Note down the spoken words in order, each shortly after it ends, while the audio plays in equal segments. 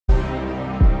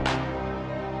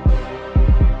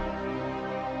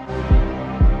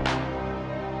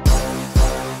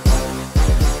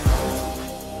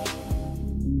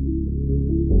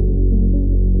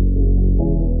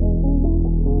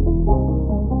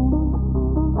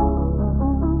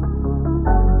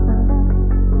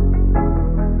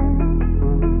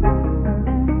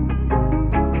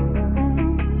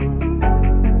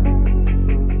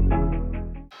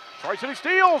he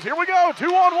steals. Here we go,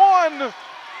 2-on-1.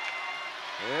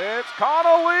 It's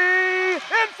Connelly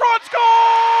in front, scores!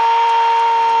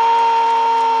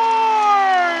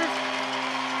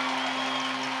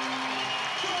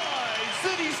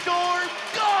 City scored,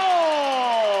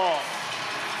 goal!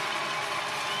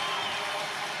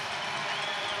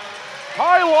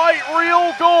 Highlight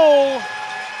reel goal.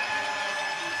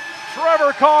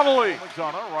 Trevor Connelly.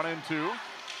 McDonough run into.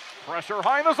 Pressure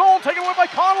high in the zone, taken away by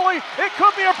Connelly. It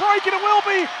could be a break, and it will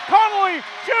be. Connelly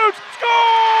shoots, scores!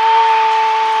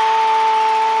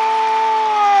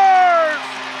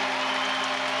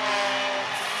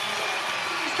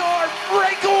 Score,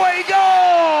 breakaway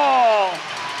goal!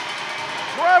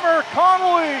 Trevor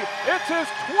Connelly, it's his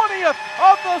 20th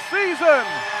of the season.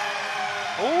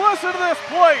 Listen to this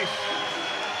place.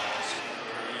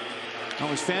 That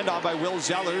was fanned on by Will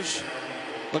Zellers,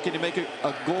 looking to make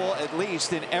a goal at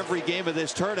least in every game of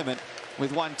this tournament,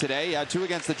 with one today. 2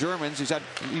 against the Germans. He's had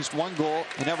at least 1 goal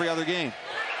in every other game.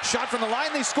 Shot from the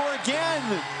line, they score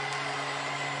again.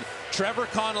 Trevor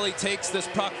Connelly takes this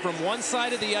puck from one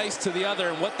side of the ice to the other,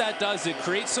 and what that does, it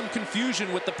creates some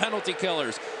confusion with the penalty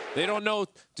killers. They don't know,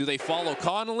 do they follow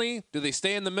Connelly? Do they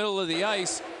stay in the middle of the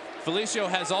ice? Felicio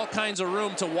has all kinds of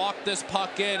room to walk this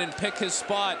puck in and pick his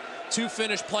spot. 2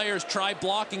 Finnish players try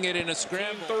blocking it in a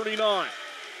scramble. 39.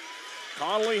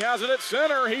 Connelly has it at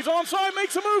center. He's onside,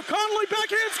 makes a move. Connelly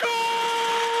backhand scores!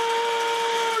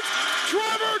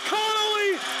 Trevor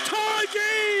Connelly tie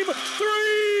game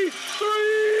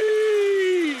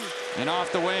 3-3. And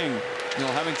off the wing,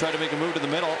 having tried to make a move to the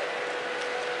middle.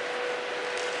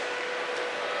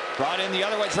 Brought in the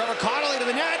other way. Trevor Connelly to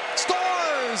the net,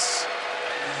 scores!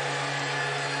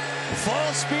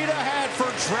 Full speed ahead for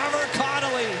Trevor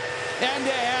Connelly, end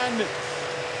to end.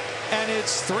 And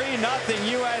it's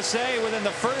 3-0 USA within the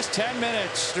first 10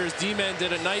 minutes. D-men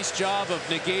did a nice job of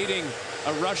negating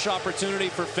a rush opportunity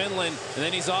for Finland, and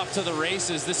then he's off to the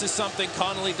races. This is something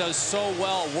Connelly does so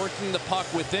well, working the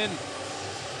puck within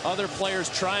other players'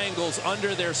 triangles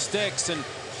under their sticks. And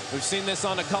we've seen this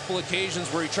on a couple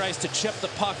occasions where he tries to chip the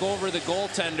puck over the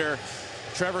goaltender.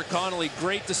 Trevor Connelly,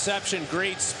 great deception,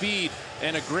 great speed,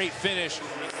 and a great finish.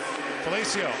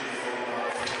 Felicio.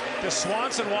 To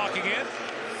Swanson walking in.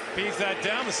 Feeds that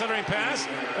down, the centering pass.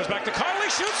 Goes back to Connelly,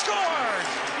 shoots, scores!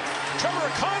 Trevor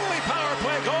Connelly power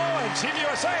play goal, and Team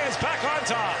USA is back on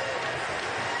top.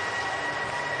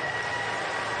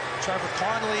 Trevor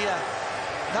Connelly,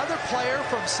 another player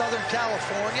from Southern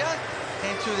California,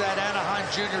 came through that Anaheim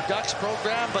Junior Ducks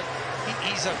program, but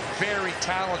he's a very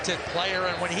talented player,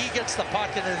 and when he gets the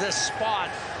puck into this spot,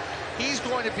 he's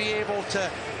going to be able to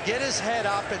get his head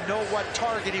up and know what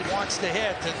target he wants to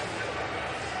hit, and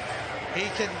he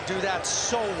can do that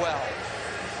so well.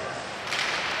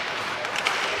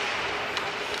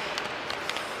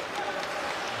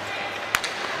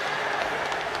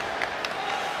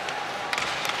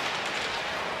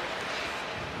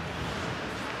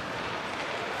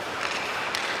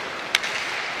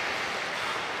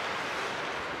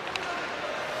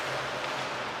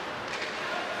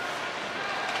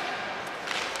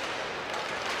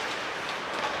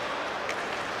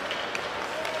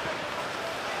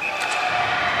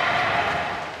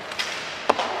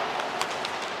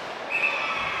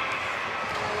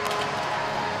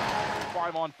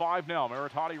 On 5 now.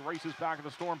 Maritati races back at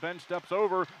the Storm bench, steps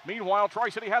over. Meanwhile,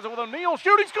 Tri-City has it with O'Neill.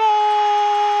 Shooting, scores!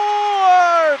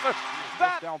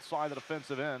 Just outside the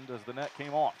defensive end as the net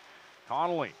came off.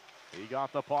 Connelly, he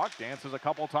got the puck, dances a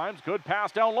couple times. Good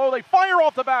pass down low. They fire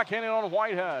off the backhand on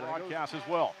Whitehead. Broadcast as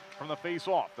well from the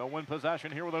face-off. They'll win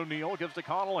possession here with O'Neill. Gives to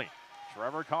Connelly.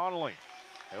 Trevor Connelly.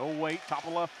 He'll wait, top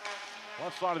of left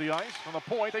side of the ice. From the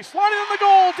point, they slide it in the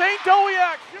goal. Dane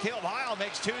Dowiak. Caleb Heil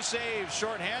makes 2 saves,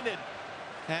 shorthanded.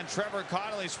 And Trevor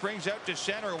Connelly springs out to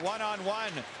center,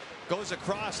 one-on-one. Goes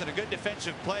across, and a good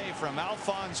defensive play from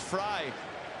Alphonse Fry.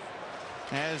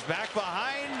 As back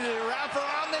behind, wrap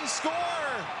around, they score!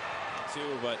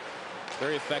 But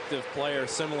very effective player,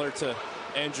 similar to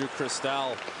Andrew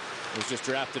Cristal, who was just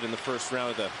drafted in the first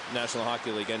round of the National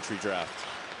Hockey League entry draft.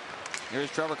 Here's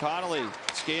Trevor Connelly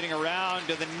skating around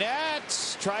to the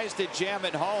net. Tries to jam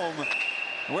it home.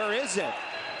 Where is it?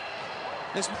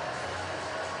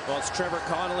 Well, it's Trevor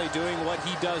Connelly doing what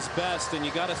he does best, and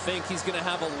you got to think he's going to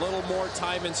have a little more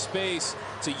time and space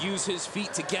to use his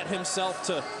feet to get himself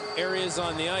to areas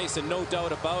on the ice, and no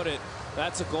doubt about it,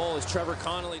 that's a goal as Trevor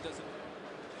Connelly does it.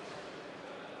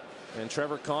 And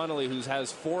Trevor Connelly, who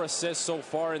has 4 assists so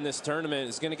far in this tournament,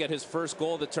 is going to get his first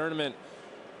goal of the tournament.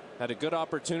 Had a good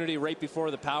opportunity right before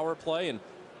the power play, and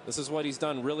this is what he's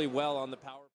done really well on the power play.